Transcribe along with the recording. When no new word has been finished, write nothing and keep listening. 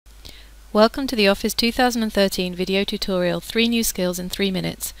Welcome to the Office 2013 video tutorial 3 new skills in 3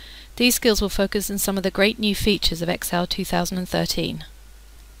 minutes. These skills will focus on some of the great new features of Excel 2013.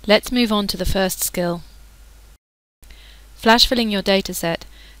 Let's move on to the first skill. Flash filling your dataset.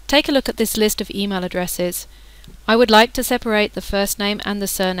 Take a look at this list of email addresses. I would like to separate the first name and the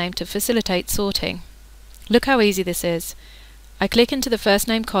surname to facilitate sorting. Look how easy this is. I click into the first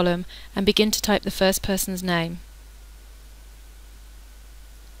name column and begin to type the first person's name.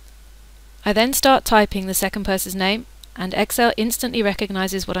 I then start typing the second person's name, and Excel instantly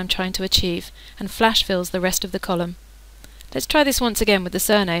recognizes what I'm trying to achieve and flash fills the rest of the column. Let's try this once again with the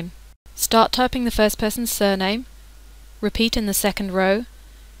surname. Start typing the first person's surname, repeat in the second row,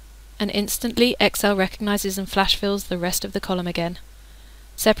 and instantly Excel recognizes and flash fills the rest of the column again.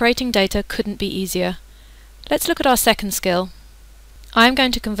 Separating data couldn't be easier. Let's look at our second skill. I am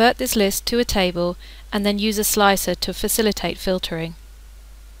going to convert this list to a table and then use a slicer to facilitate filtering.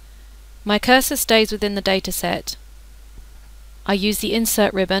 My cursor stays within the dataset. I use the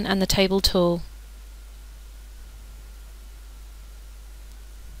Insert ribbon and the Table tool.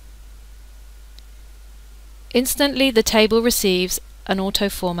 Instantly the table receives an auto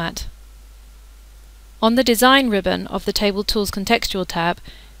format. On the Design ribbon of the Table Tools Contextual tab,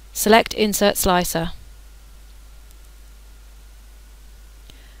 select Insert Slicer.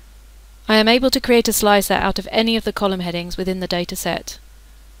 I am able to create a slicer out of any of the column headings within the dataset.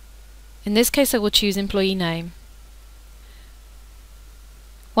 In this case I will choose Employee Name.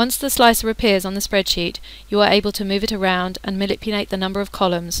 Once the slicer appears on the spreadsheet, you are able to move it around and manipulate the number of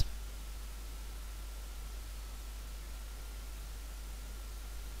columns.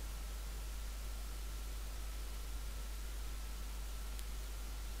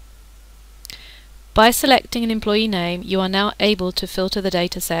 By selecting an employee name, you are now able to filter the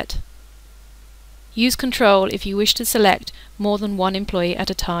dataset. Use Control if you wish to select more than one employee at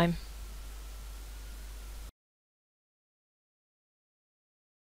a time.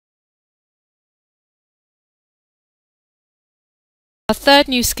 Our third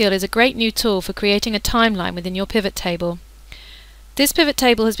new skill is a great new tool for creating a timeline within your pivot table. This pivot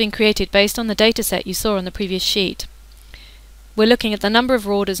table has been created based on the dataset you saw on the previous sheet. We're looking at the number of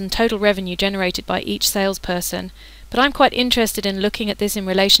orders and total revenue generated by each salesperson, but I'm quite interested in looking at this in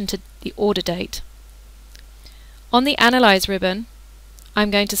relation to the order date. On the Analyze ribbon,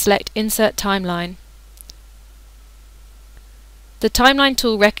 I'm going to select Insert Timeline. The Timeline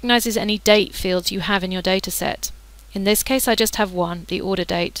tool recognizes any date fields you have in your dataset. In this case I just have one, the order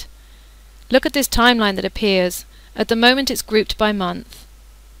date. Look at this timeline that appears. At the moment it's grouped by month.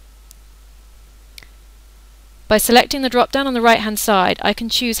 By selecting the drop down on the right hand side, I can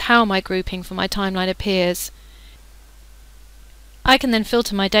choose how my grouping for my timeline appears. I can then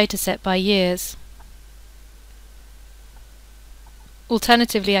filter my dataset by years.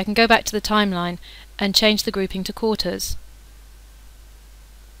 Alternatively, I can go back to the timeline and change the grouping to quarters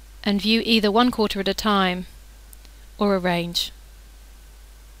and view either one quarter at a time or a range.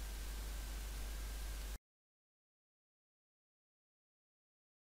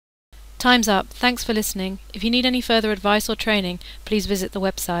 Time's up. Thanks for listening. If you need any further advice or training, please visit the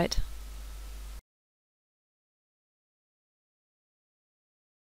website.